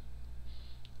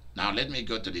 Now let me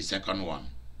go to the second one.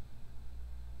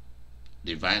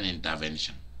 Divine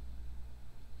intervention.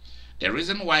 The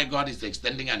reason why God is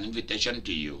extending an invitation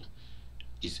to you,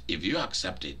 is if you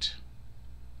accept it,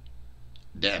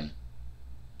 then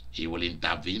he will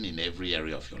intervene in every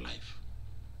area of your life.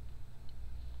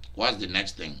 What's the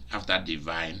next thing after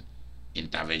divine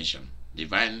intervention?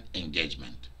 Divine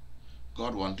engagement.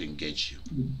 God wants to engage you.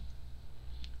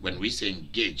 When we say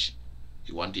engage,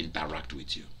 he wants to interact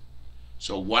with you.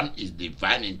 So one is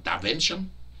divine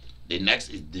intervention. The next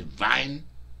is divine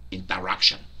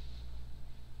interaction.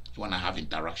 He wants to have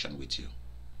interaction with you.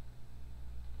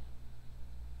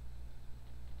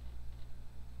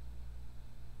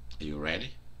 Are you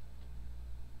ready?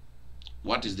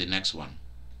 What is the next one?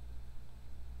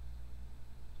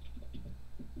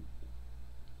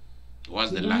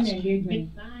 What's the last?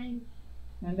 Engagement. Divine.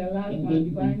 And the last one,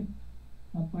 divine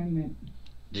appointment.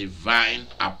 Divine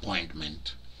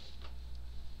appointment.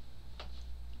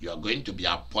 You are going to be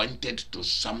appointed to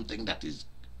something that is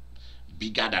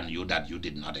bigger than you, that you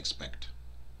did not expect.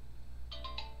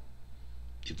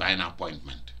 Divine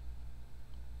appointment.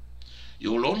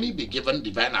 You will only be given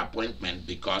divine appointment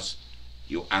because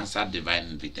you answered divine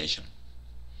invitation.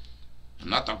 I'm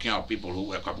not talking of people who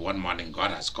wake up one morning,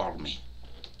 God has called me.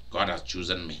 God has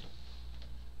chosen me.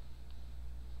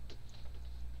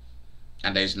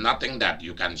 And there is nothing that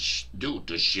you can do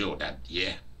to show that,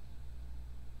 yeah.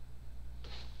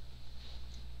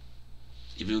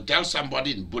 If you tell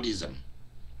somebody in Buddhism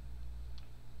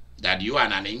that you are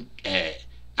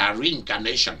a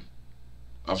reincarnation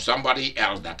of somebody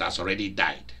else that has already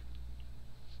died,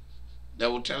 they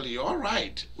will tell you, all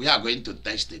right, we are going to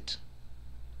test it.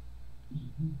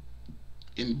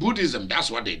 In Buddhism, that's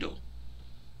what they do.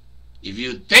 If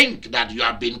you think that you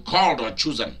have been called or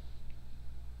chosen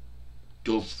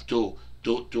to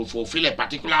fulfill a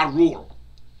particular role,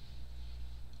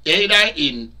 either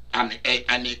in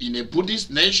a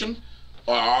Buddhist nation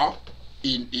or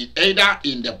either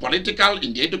in the political,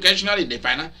 in the educational, in the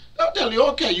finance, they'll tell you,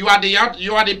 okay, you are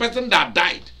the person that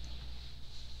died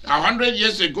 100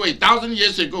 years ago, 1,000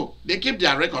 years ago. They keep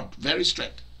their record very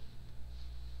straight.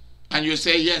 And you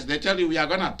say yes, they tell you we are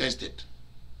gonna test it.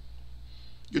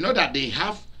 You know that they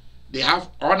have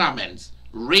ornaments,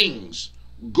 rings,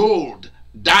 gold,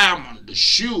 diamond,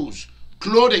 shoes,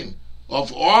 clothing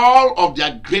of all of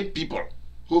their great people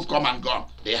who've come and gone.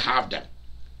 They have them.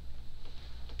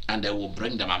 And they will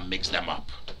bring them and mix them up.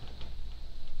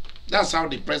 That's how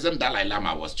the present Dalai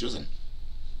Lama was chosen.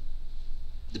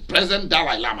 The present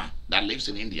Dalai Lama that lives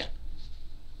in India,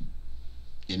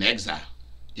 in exile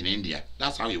in India,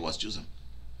 that's how he was chosen.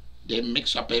 They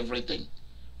mix up everything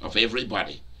of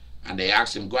everybody, and they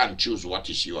ask him, go and choose what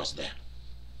is yours there.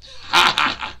 Ha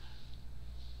ha ha.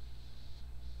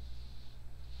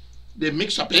 They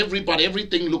mix up everybody,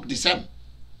 everything look the same.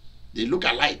 They look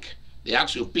alike. They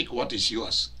ask you, pick what is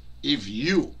yours. If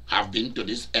you have been to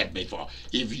this earth before,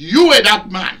 if you were that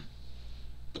man,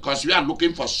 because we are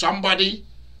looking for somebody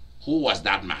who was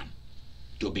that man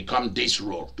to become this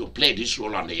role, to play this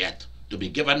role on the earth, to be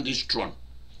given this throne,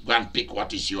 go and pick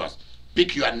what is yours.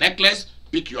 Pick your necklace,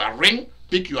 pick your ring,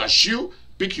 pick your shoe,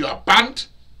 pick your pant,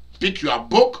 pick your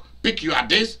book, pick your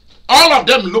this. All of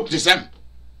them look the same.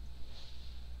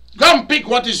 Go and pick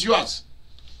what is yours.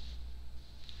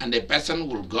 And the person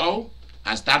will go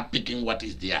and start picking what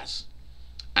is theirs.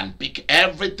 And pick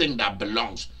everything that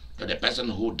belongs to the person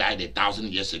who died 1,000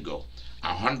 years ago,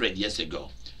 100 years ago,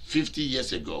 50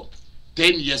 years ago,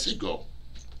 10 years ago,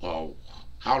 or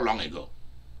how long ago,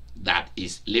 that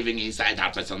is living inside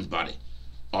that person's body.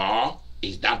 Or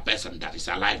is that person that is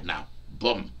alive now.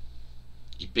 Boom.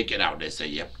 You pick it out, they say,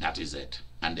 yep, that is it.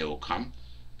 And they will come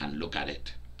and look at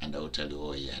it. And they will tell you,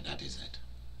 oh yeah, that is it.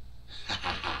 Ha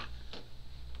ha ha.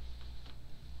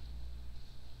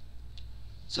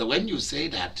 So when you say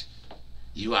that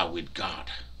you are with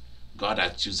God, God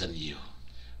has chosen you,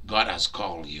 God has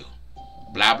called you,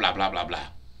 blah, blah, blah, blah, blah.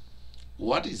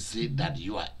 What is it that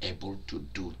you are able to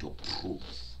do to prove,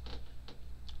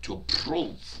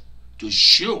 to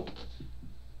show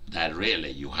that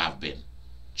really you have been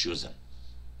chosen?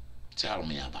 Tell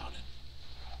me about it.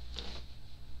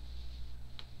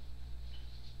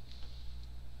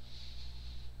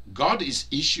 God is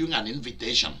issuing an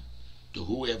invitation to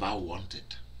whoever wants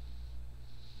it,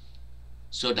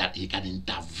 so that he can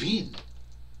intervene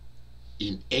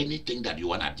in anything that you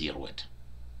want to deal with,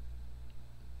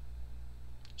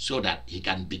 so that he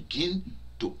can begin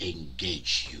to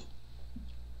engage you,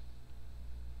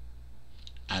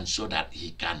 and so that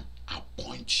he can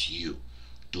appoint you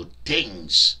to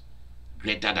things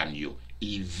greater than you,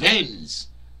 events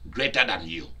greater than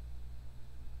you,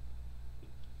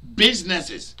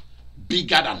 businesses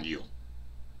bigger than you,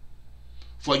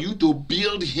 for you to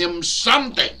build him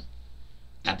something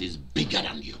that is bigger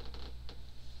than you.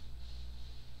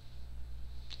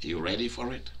 Are you ready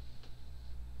for it?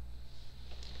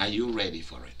 Are you ready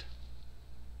for it?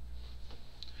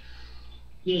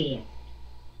 Yeah.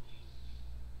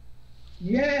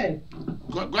 Yes.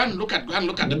 Go and look at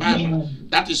the Bible.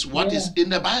 That is what is in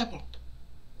the Bible.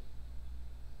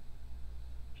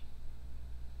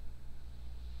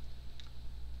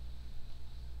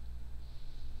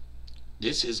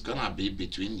 This is gonna be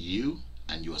between you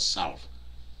and yourself,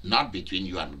 not between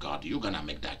you and God. You're gonna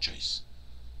make that choice.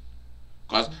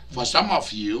 Because for some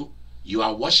of you, you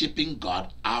are worshiping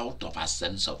God out of a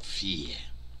sense of fear.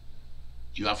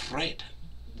 You're afraid.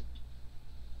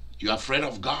 You're afraid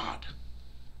of God.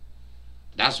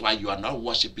 That's why you are not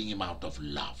worshiping Him out of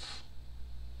love.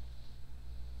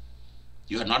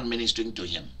 You are not ministering to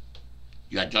Him.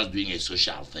 You are just doing a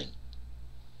social thing.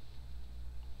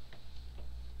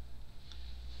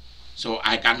 So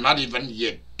I cannot even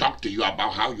yet talk to you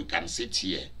about how you can sit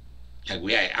here, like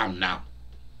where I am now,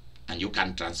 and you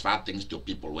can transfer things to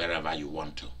people wherever you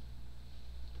want to.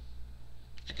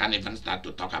 I can't even start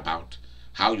to talk about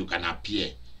how you can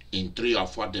appear in 3 or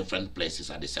 4 different places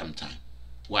at the same time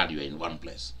while you're in one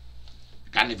place. I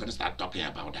can't even start talking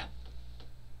about that.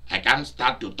 I can't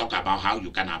start to talk about how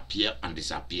you can appear and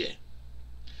disappear.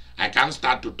 I can't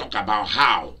start to talk about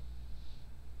how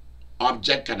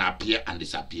object can appear and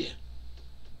disappear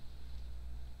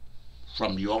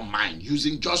from your mind,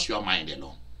 using just your mind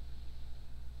alone.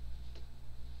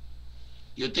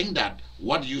 You think that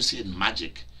what you see in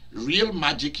magic, real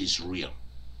magic is real.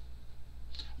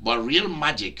 But real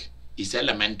magic is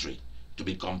elementary to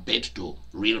be compared to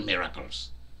real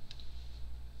miracles.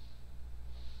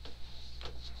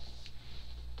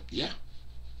 Yeah.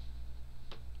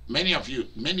 Many of you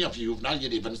have not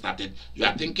yet even started. You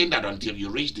are thinking that until you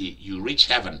reach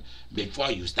heaven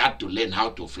before you start to learn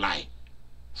how to fly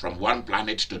from one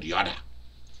planet to the other.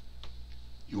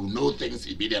 You know things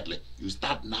immediately. You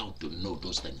start now to know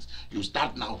those things. You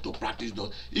start now to practice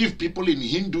those. If people in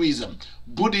Hinduism,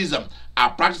 Buddhism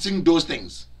are practicing those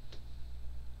things,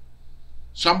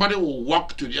 somebody will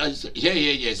walk to the other and say,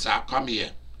 here, sir, come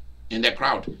here. In the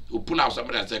crowd, you pull out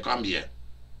somebody and say, come here.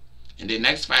 In the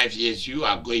next 5 years, you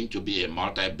are going to be a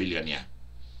multi-billionaire.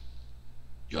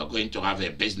 You are going to have a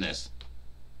business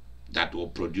that will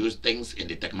produce things in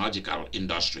the technological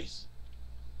industries.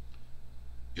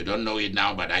 You don't know it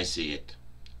now, but I see it.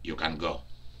 You can go.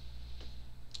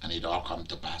 And it all come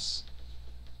to pass.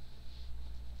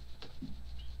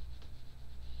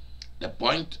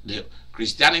 The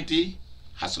Christianity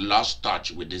has lost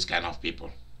touch with this kind of people.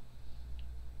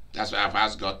 That's why I've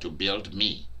asked God to build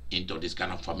me into this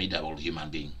kind of formidable human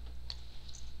being,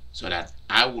 so that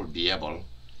I will be able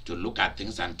to look at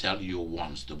things and tell you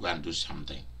once to go and do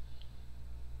something,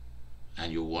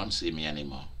 and you won't see me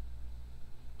anymore.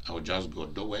 I will just go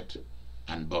do it,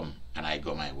 and boom, and I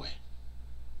go my way.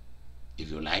 If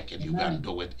you like it, you go and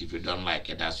do it. If you don't like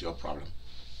it, that's your problem.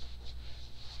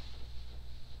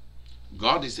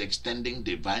 God is extending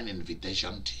divine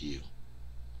invitation to you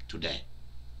today,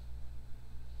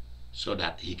 so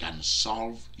that He can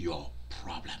solve your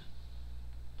problem.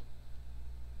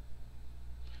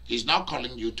 He's not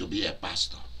calling you to be a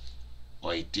pastor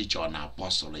or a teacher or an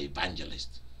apostle or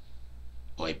evangelist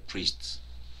or a priest.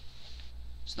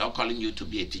 He's not calling you to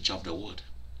be a teacher of the word.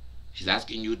 He's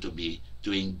asking you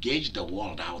to engage the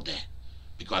world out there,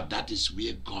 because that is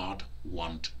where God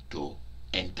wants to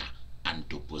enter and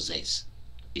to possess,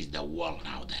 is the world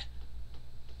out there.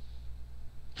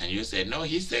 And you say, no,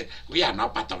 He said, we are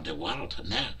not part of the world.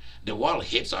 No, the world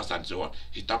hates us and so on.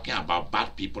 He's talking about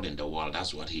bad people in the world.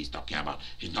 That's what He's talking about.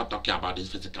 He's not talking about this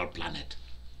physical planet.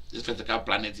 This physical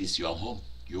planet is your home.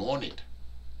 You own it.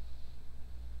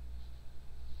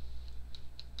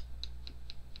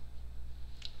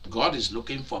 God is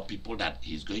looking for people that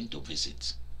He's going to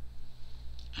visit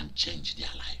and change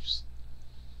their lives.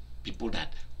 People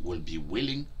that will be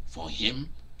willing for Him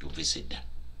to visit them.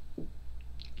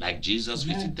 Like Jesus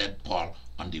visited Paul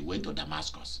on the way to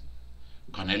Damascus.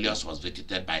 Cornelius was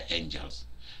visited by angels.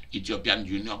 Ethiopian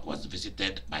eunuch was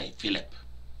visited by Philip.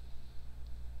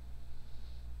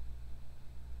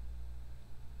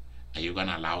 Are you going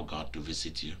to allow God to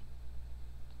visit you?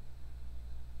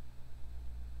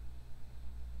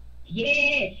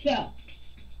 Yes, sir.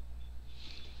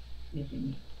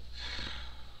 Listen.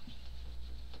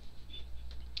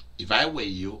 If I were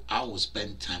you, I would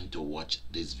spend time to watch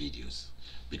these videos,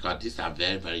 because these are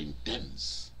very, very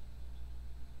intense.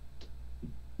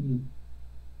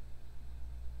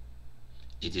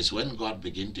 It is when God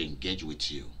begins to engage with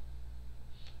you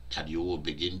that you will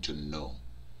begin to know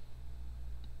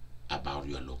about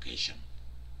your location.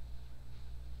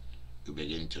 You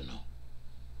begin to know.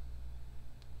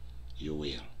 You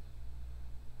will.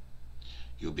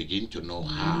 You begin to know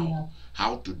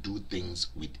how to do things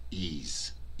with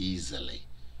ease, easily.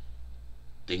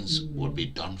 Things will be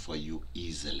done for you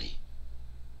easily.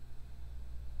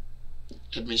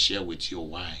 Let me share with you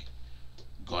why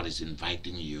God is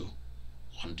inviting you,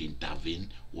 want to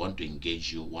intervene, want to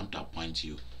engage you, want to appoint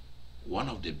you. One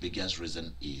of the biggest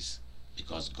reasons is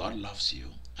because God loves you,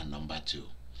 and number two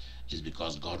is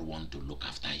because God wants to look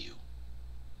after you.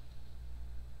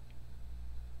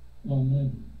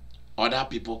 Amen. Other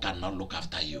people cannot look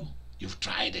after you. You've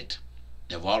tried it.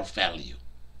 They've all failed you.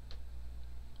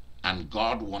 And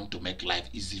God wants to make life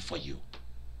easy for you.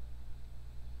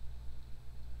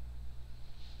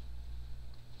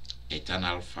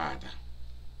 Eternal Father,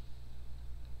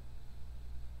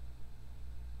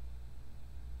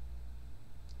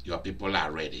 your people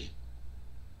are ready.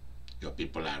 Your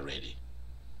people are ready.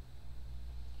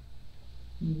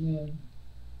 Amen.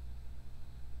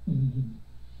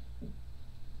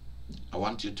 I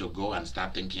want you to go and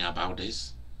start thinking about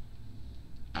this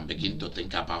and begin to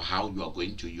think about how you are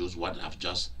going to use what I've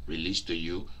just released to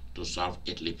you to solve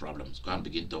earthly problems. Go and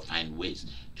begin to find ways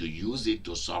to use it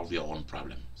to solve your own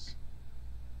problems.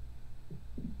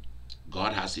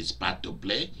 God has his part to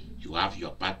play. You have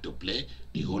your part to play.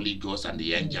 The Holy Ghost and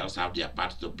the angels have their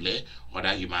part to play.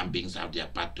 Other human beings have their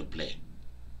part to play.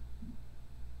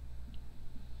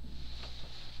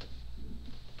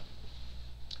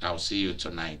 I'll see you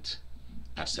tonight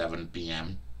at 7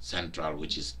 p.m. Central,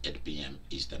 which is 8 p.m.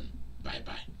 Eastern.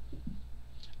 Bye-bye.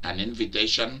 An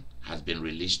invitation has been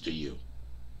released to you.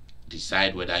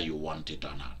 Decide whether you want it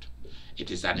or not.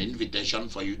 It is an invitation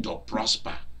for you to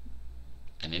prosper.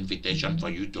 An invitation for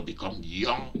you to become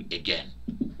young again.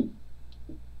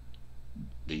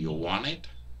 Do you want it?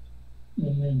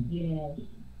 Amen. Yes.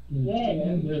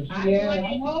 Yes.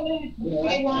 I want it.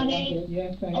 I want it.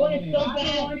 Yes, I want it so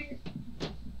bad.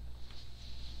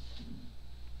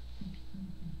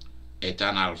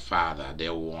 Eternal Father, they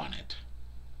want it.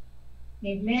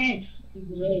 Amen.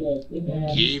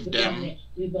 Give them,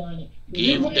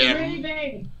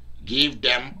 give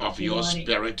them of your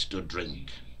spirit to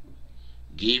drink.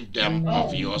 Give them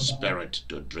of your spirit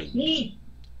to drink.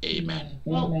 Amen.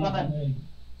 Oh, God.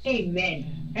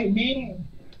 Amen. Amen.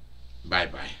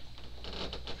 Bye-bye.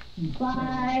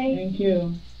 Bye. Thank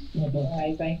you.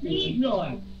 Bye. Thank you.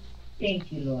 Lord.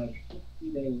 Thank you, Lord. Thank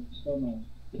you so much.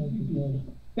 Thank you, Lord.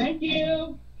 Thank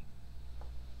you.